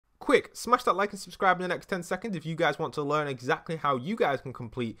quick, smash that like and subscribe in the next 10 seconds if you guys want to learn exactly how you guys can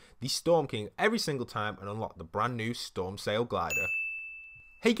complete the Storm King every single time and unlock the brand new Storm Sail Glider.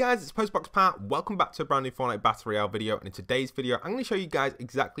 Hey guys, it's Postboxpat. Welcome back to a brand new Fortnite Battle Royale video, and in today's video I'm going to show you guys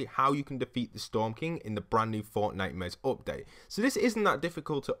exactly how you can defeat the Storm King in the brand new Fortnitemares update. So this isn't that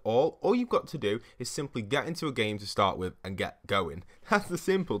difficult at all you've got to do is simply get into a game to start with and get going. That's the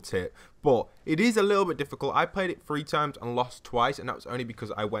simple tip, but it is a little bit difficult. I played it 3 times and lost twice, and that was only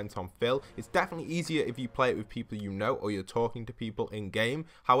because I went on Phil. It's definitely easier if you play it with people you know or you're talking to people in game.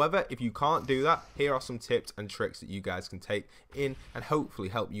 However, if you can't do that, here are some tips and tricks that you guys can take in and hopefully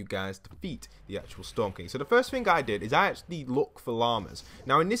help you guys defeat the actual Storm King. So the first thing I did is I actually look for llamas.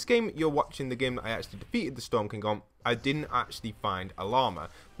 Now in this game, you're watching the game that I actually defeated the Storm King on. I didn't actually find a llama,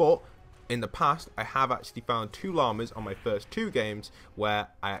 but in the past, I have actually found 2 llamas on my first 2 games where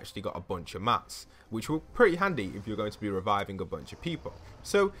I actually got a bunch of mats, which were pretty handy if you're going to be reviving a bunch of people.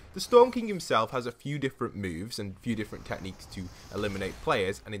 So the Storm King himself has a few different moves and a few different techniques to eliminate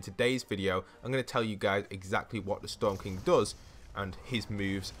players, and in today's video, I'm going to tell you guys exactly what the Storm King does and his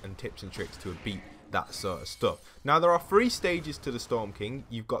moves and tips and tricks to beat that sort of stuff. Now there are 3 stages to the Storm King.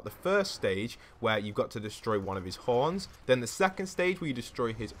 You've got the first stage where you've got to destroy one of his horns, then the second stage where you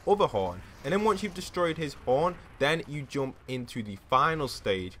destroy his other horn, and then once you've destroyed his horn, then you jump into the final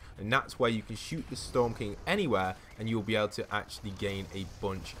stage, and that's where you can shoot the Storm King anywhere and you'll be able to actually gain a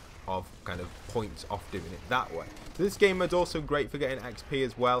bunch of kind of points off doing it that way. So this game is also great for getting XP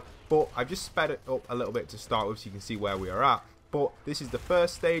as well, but I've just sped it up a little bit to start with so you can see where we are at. But this is the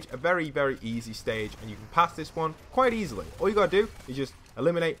first stage, a very easy stage, and you can pass this one quite easily. All you gotta do is just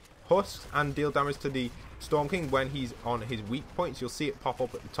eliminate husks and deal damage to the Storm King when he's on his weak points. You'll see it pop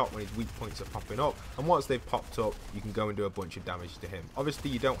up at the top when his weak points are popping up, and once they've popped up, you can go and do a bunch of damage to him. Obviously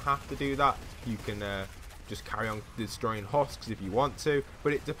you don't have to do that. You can just carry on destroying husks if you want to,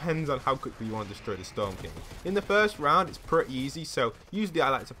 but it depends on how quickly you want to destroy the Storm King. In the first round it's pretty easy, so usually I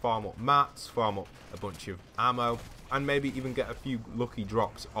like to farm up mats, farm up a bunch of ammo, and maybe even get a few lucky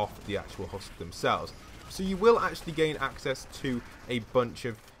drops off the actual husks themselves. So you will actually gain access to a bunch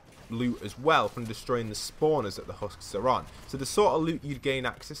of loot as well from destroying the spawners that the husks are on. So the sort of loot you'd gain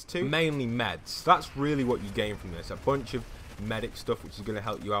access to, mainly meds. That's really what you gain from this, a bunch of medic stuff which is going to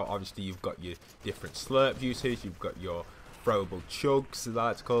help you out. Obviously you've got your different slurp uses, you've got your throwable chugs, as I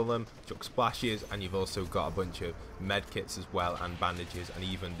like to call them, chug splashes, and you've also got a bunch of med kits as well, and bandages, and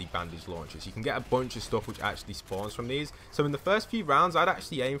even the bandage launchers. You can get a bunch of stuff which actually spawns from these. So in the first few rounds I'd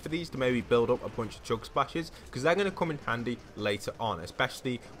actually aim for these to maybe build up a bunch of chug splashes, because they're going to come in handy later on,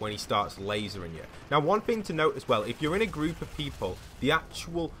 especially when he starts lasering you. Now one thing to note as well, if you're in a group of people, the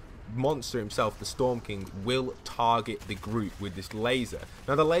actual monster himself, the Storm King, will target the group with this laser.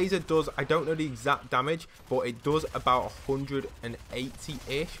 Now the laser does, I don't know the exact damage, but it does about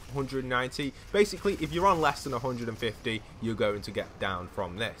 180-ish, 190. Basically, if you're on less than 150, you're going to get down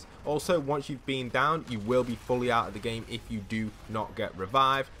from this. Also, once you've been down, you will be fully out of the game if you do not get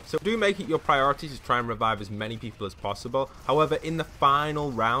revived. So do make it your priority to try and revive as many people as possible. However, in the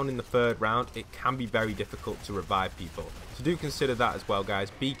final round, in the 3rd round, it can be very difficult to revive people. So do consider that as well, guys.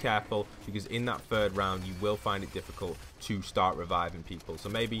 Be careful, because in that 3rd round, you will find it difficult to start reviving people. So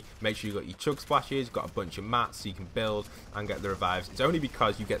maybe make sure you got your chug splashes, got a bunch of mats so you can build and get the revives. It's only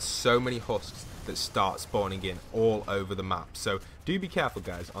because you get so many husks that start spawning in all over the map. So do be careful,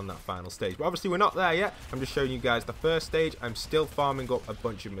 guys, on that final stage. But obviously we're not there yet. I'm just showing you guys the first stage. I'm still farming up a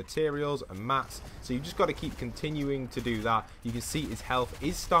bunch of materials and mats, so you've just got to keep continuing to do that. You can see his health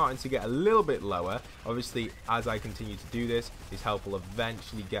is starting to get a little bit lower. Obviously as I continue to do this, his health will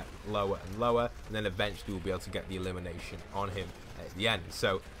eventually get lower and lower, and then eventually we'll be able to get the elimination on him at the end.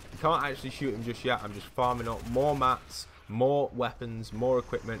 So you can't actually shoot him just yet. I'm just farming up more mats, more weapons, more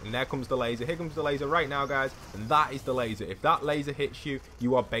equipment, and there comes the laser. Here comes the laser right now, guys, and that is the laser. If that laser hits you,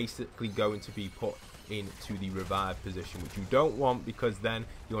 you are basically going to be put into the revive position, which you don't want, because then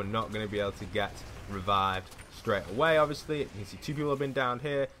you're not going to be able to get revived straight away. Obviously you can see 2 people have been down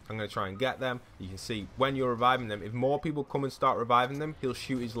here. I'm going to try and get them. You can see when you're reviving them, if more people come and start reviving them, he'll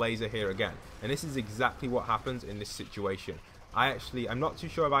shoot his laser here again, and this is exactly what happens in this situation. I'm not too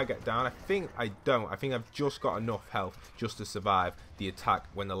sure if I get down. I think I don't. I think I've just got enough health just to survive the attack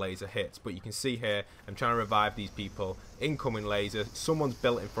when the laser hits. But you can see here, I'm trying to revive these people. Incoming laser. Someone's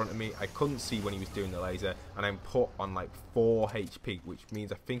built in front of me. I couldn't see when he was doing the laser, and I'm put on like 4 HP, which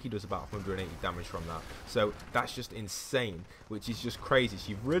means I think he does about 180 damage from that. So that's just insane, which is just crazy. So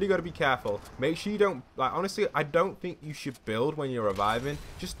you've really got to be careful. Make sure you don't, like, honestly, I don't think you should build when you're reviving.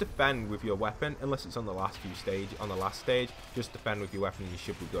 Just defend with your weapon, unless it's on the last stage. Just just defend with your weapon and you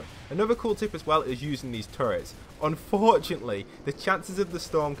should be good. Another cool tip as well is using these turrets. Unfortunately, the chances of the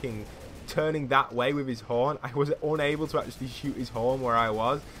Storm King turning that way with his horn, I was unable to actually shoot his horn where I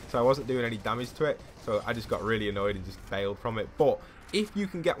was, so I wasn't doing any damage to it, so I just got really annoyed and just bailed from it. But if you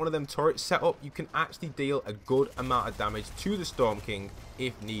can get one of them turrets set up, you can actually deal a good amount of damage to the Storm King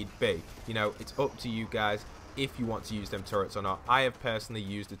if need be. You know, it's up to you guys if you want to use them turrets or not. I have personally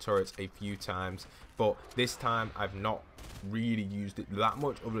used the turrets a few times, but this time I've not really used it that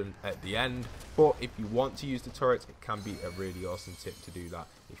much other than at the end. But if you want to use the turrets, it can be a really awesome tip to do that.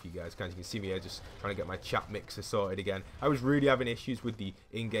 If you guys can see me here just trying to get my chat mixer sorted again. I was really having issues with the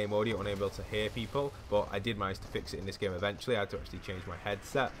in-game audio, unable to hear people, but I did manage to fix it in this game eventually. I had to actually change my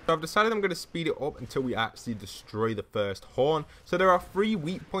headset. So I've decided I'm going to speed it up until we actually destroy the first horn. So there are 3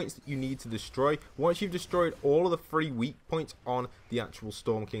 weak points that you need to destroy. Once you've destroyed all of the 3 weak points on the actual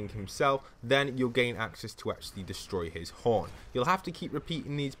Storm King himself, then you'll gain access to actually destroy his horn. You'll have to keep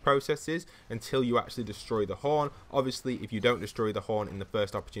repeating these processes until you actually destroy the horn. Obviously, if you don't destroy the horn in the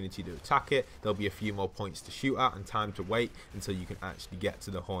first opportunity to attack it, there'll be a few more points to shoot at and time to wait until you can actually get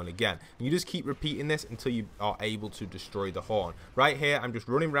to the horn again. And you just keep repeating this until you are able to destroy the horn. Right here, I'm just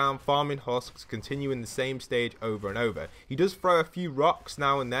running around farming husks, continuing the same stage over and over. He does throw a few rocks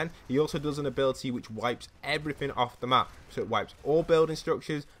now and then. He also does an ability which wipes everything off the map. So it wipes all building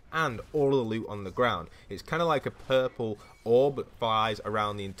structures and all of the loot on the ground. It's kind of like a purple orb that flies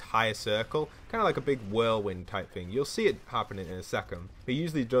around the entire circle, kind of like a big whirlwind type thing. You'll see it happening in a second. He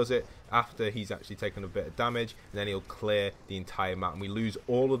usually does it after he's actually taken a bit of damage, and then he'll clear the entire map, and we lose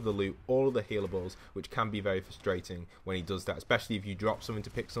all of the loot, all of the healables, which can be very frustrating when he does that, especially if you drop something to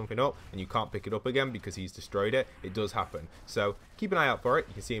pick something up and you can't pick it up again because he's destroyed it. It does happen, so keep an eye out for it.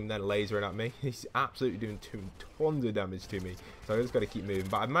 You can see him then lasering at me. He's absolutely doing tons of damage to me, so I just got to keep moving.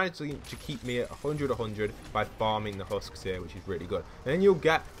 But I've managed to keep me at 100 by farming the husks here, which is really good. And then you'll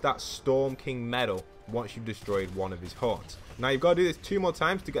get that Storm King medal once you've destroyed one of his horns. Now you've got to do this 2 more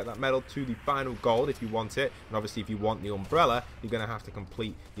times to get that medal to the final gold if you want it, and obviously if you want the umbrella, you're going to have to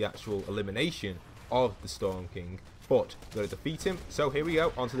complete the actual elimination of the Storm King, but you've got to defeat him. So here we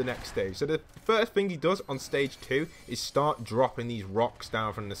go, on to the next stage. So the first thing he does on stage 2 is start dropping these rocks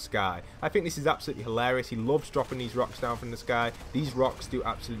down from the sky. I think this is absolutely hilarious. He loves dropping these rocks down from the sky. These rocks do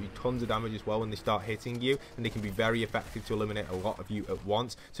absolutely tons of damage as well when they start hitting you, and they can be very effective to eliminate a lot of you at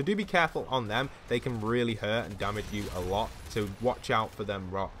once. So do be careful on them. They can really hurt and damage you a lot, so watch out for them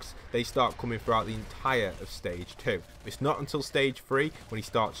rocks. They start coming throughout the entire of stage 2. It's not until stage 3 when he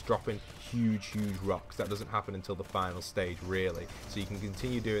starts dropping huge rocks. That doesn't happen until the final stage, really. So you can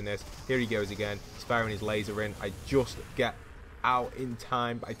continue doing this. Here he goes again. He's firing his laser in. I just get out in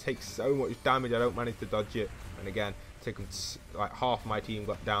time, but I take so much damage I don't manage to dodge it. And again, take them, like half my team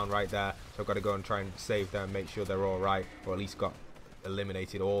got down right there, so I've got to go and try and save them, make sure they're all right, or at least got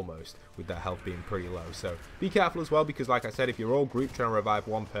eliminated almost, with their health being pretty low. So be careful as well, because like I said, if you're all grouped trying to revive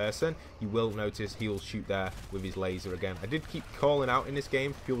one person, you will notice he'll shoot there with his laser again. I did keep calling out in this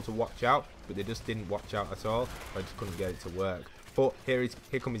game for people to watch out, but they just didn't watch out at all. I just couldn't get it to work. But here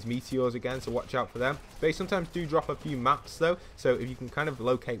come his meteors again, so watch out for them. They sometimes do drop a few maps though, so if you can kind of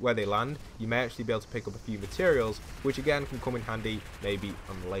locate where they land, you may actually be able to pick up a few materials, which again can come in handy maybe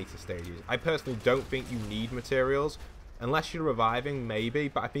on later stages. I personally don't think you need materials, unless you're reviving, maybe,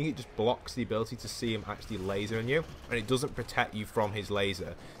 but I think it just blocks the ability to see him actually lasering you, and it doesn't protect you from his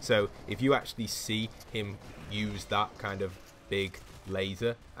laser. So if you actually see him use that kind of big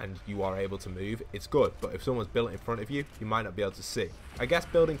laser and you are able to move, it's good. But if someone's built in front of you, you might not be able to see. I guess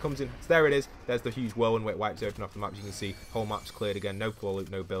building comes in. So there it is. There's the huge whirlwind where it wipes everything off the map. As you can see, whole map's cleared again. No floor loop,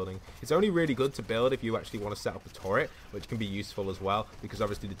 no building. It's only really good to build if you actually want to set up a turret, which can be useful as well, because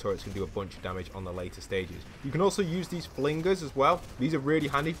obviously the turrets can do a bunch of damage on the later stages. You can also use these flingers as well. These are really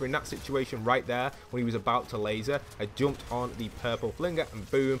handy for in that situation right there when he was about to laser. I jumped on the purple flinger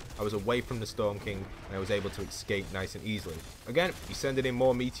and boom, I was away from the Storm King and I was able to escape nice and easily. Again, he's sending in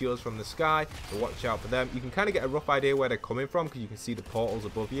more meteors from the sky, so watch out for them. You can kind of get a rough idea where they're coming from because you can see the portals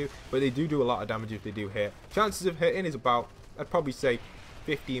above you, but they do a lot of damage if they do hit. Chances of hitting is about, I'd probably say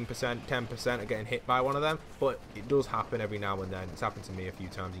 15%, 10% of getting hit by one of them, but it does happen every now and then. It's happened to me a few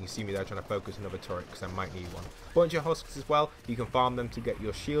times. You can see me there trying to focus another turret because I might need one. Bunch of husks as well. You can farm them to get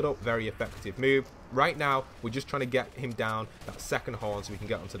your shield up. Very effective move. Right now, we're just trying to get him down that second horn so we can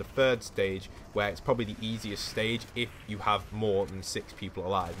get onto the third stage, where it's probably the easiest stage if you have more than 6 people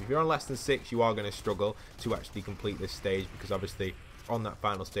alive. If you're on less than 6, you are going to struggle to actually complete this stage, because obviously on that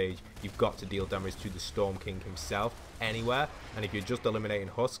final stage you've got to deal damage to the Storm King himself anywhere, and if you're just eliminating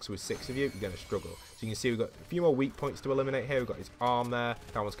husks with 6 of you, you're going to struggle. So you can see we've got a few more weak points to eliminate here. We've got his arm there,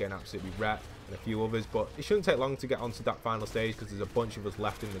 that one's getting absolutely wrecked, and a few others, but it shouldn't take long to get onto that final stage because there's a bunch of us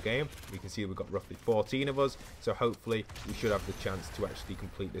left in the game. You can see we've got roughly 14 of us, so hopefully we should have the chance to actually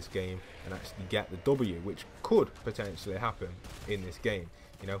complete this game and actually get the W, which could potentially happen in this game.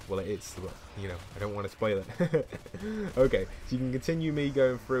 You know, well, it is, but, you know, I don't want to spoil it. Okay, so you can continue me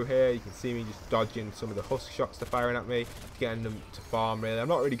going through here. You can see me just dodging some of the husk shots they're firing at me, getting them to farm, really. I'm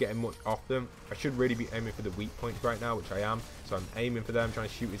not really getting much off them. I should really be aiming for the weak points right now, which I am. So I'm aiming for them, trying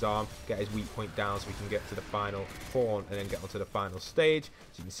to shoot his arm, get his weak point down so we can get to the final horn and then get onto the final stage.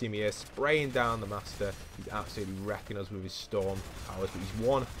 So you can see me here spraying down the master. He's absolutely wrecking us with his storm powers, but he's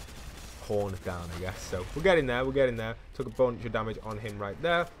one horn down, I guess. So we're getting there, we're getting there. Took a bunch of damage on him right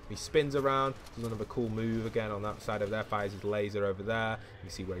there. He spins around, does another cool move again on that side of there, fires his laser over there. You can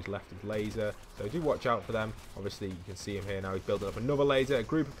see where he's left his laser, so do watch out for them. Obviously you can see him here now, he's building up another laser, a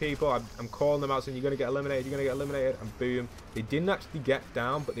group of people. I'm calling them out saying you're going to get eliminated, you're going to get eliminated, and boom. They didn't actually get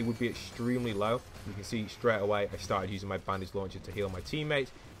down, but they would be extremely low. You can see straight away I started using my bandage launcher to heal my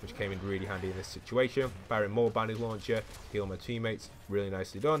teammates, which came in really handy in this situation. Firing more bandage launcher, heal my teammates, really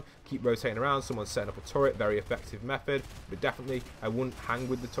nicely done. Keep rotating around, someone's setting up a turret, very effective method, but definitely I wouldn't hang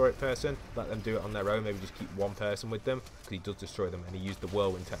with the turret person, let them do it on their own, maybe just keep one person with them, because he does destroy them, and he used the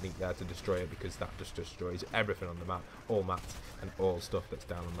whirlwind technique there to destroy it, because that just destroys everything on the map, all mats, and all stuff that's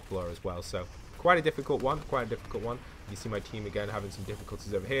down on the floor as well. So quite a difficult one, quite a difficult one. You see my team again having some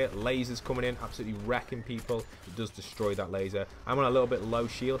difficulties over here. Lasers coming in, absolutely wrecking people. It does destroy that laser. I'm on a little bit low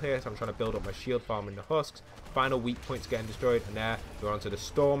shield here, so I'm trying to build up my shield farm in the husks. Final weak points getting destroyed, and there we're onto the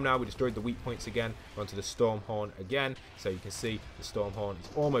storm now. We destroyed the weak points again. We're onto the storm horn again. So you can see the storm horn is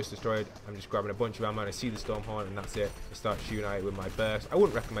almost destroyed. I'm just grabbing a bunch of ammo and I see the storm horn, and that's it. I start shooting at it with my burst. I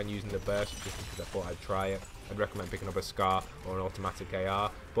wouldn't recommend using the burst just because I thought I'd try it. I'd recommend picking up a SCAR or an automatic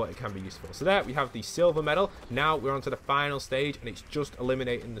AR, but it can be useful. So there we have the silver medal. Now we're on to the final stage, and it's just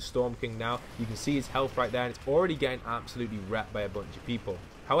eliminating the Storm King now. You can see his health right there, and it's already getting absolutely wrecked by a bunch of people.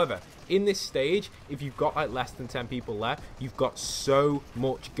 However, in this stage, if you've got like less than 10 people left, you've got so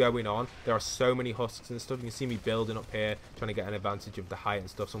much going on. There are so many husks and stuff. You can see me building up here, trying to get an advantage of the height and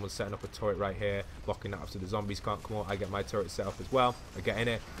stuff. Someone's setting up a turret right here, blocking that up so the zombies can't come out. I get my turret set up as well. I get in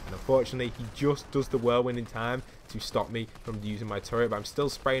it, and unfortunately, he just does the whirlwind in time to stop me from using my turret, but I'm still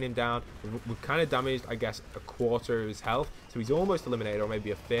spraying him down. We've kind of damaged, I guess, a quarter of his health, so he's almost eliminated, or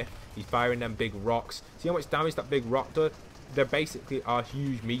maybe a fifth. He's firing them big rocks. See how much damage that big rock does? There basically are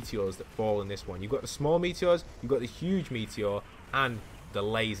huge meteors that fall in this one. You've got the small meteors, you've got the huge meteor, and the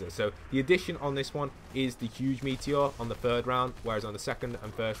laser. So the addition on this one is the huge meteor on the third round, whereas on the second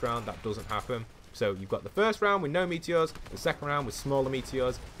and first round that doesn't happen. So you've got the first round with no meteors, the second round with smaller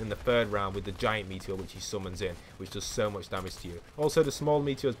meteors, and the third round with the giant meteor which he summons in, which does so much damage to you. Also, the small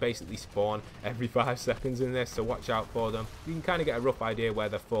meteors basically spawn every 5 seconds in this, so watch out for them. You can kind of get a rough idea where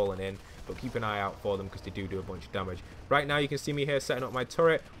they're falling in, but keep an eye out for them because they do a bunch of damage. Right now you can see me here setting up my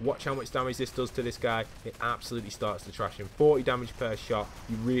turret. Watch how much damage this does to this guy. It absolutely starts to trash him. 40 damage per shot.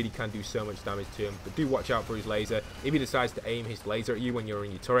 You really can do so much damage to him, but do watch out for his laser. If he decides to aim his laser at you when you're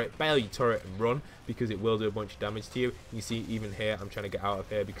in your turret, bail your turret and run, because it will do a bunch of damage to you. You see even here I'm trying to get out of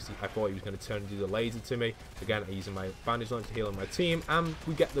here because I thought he was going to turn and do the laser to me. Again, I'm using my bandage launcher to heal on my team, and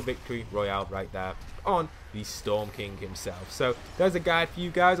we get the victory royale right there on the Storm King himself. So there's a guide for you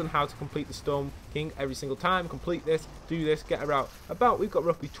guys on how to complete the Storm King every single time. Complete this, do this, get her out. We've got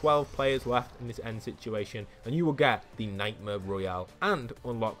roughly 12 players left in this end situation, and you will get the Nightmare Royale and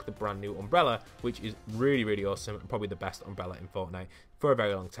unlock the brand new umbrella, which is really awesome, and probably the best umbrella in Fortnite for a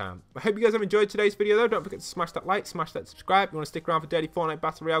very long time. I hope you guys have enjoyed today's video though. Don't forget to smash that like, smash that subscribe. If you want to stick around for daily Fortnite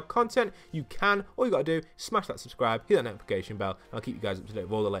Battle Royale content, you can. All you got to do is smash that subscribe, hit that notification bell, and I'll keep you guys up to date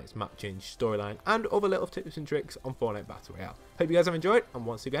with all the latest map change, storyline, and other little tips and tricks on Fortnite Battle Royale. Hope you guys have enjoyed, and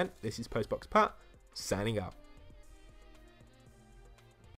once again, this is Postboxpat, signing out.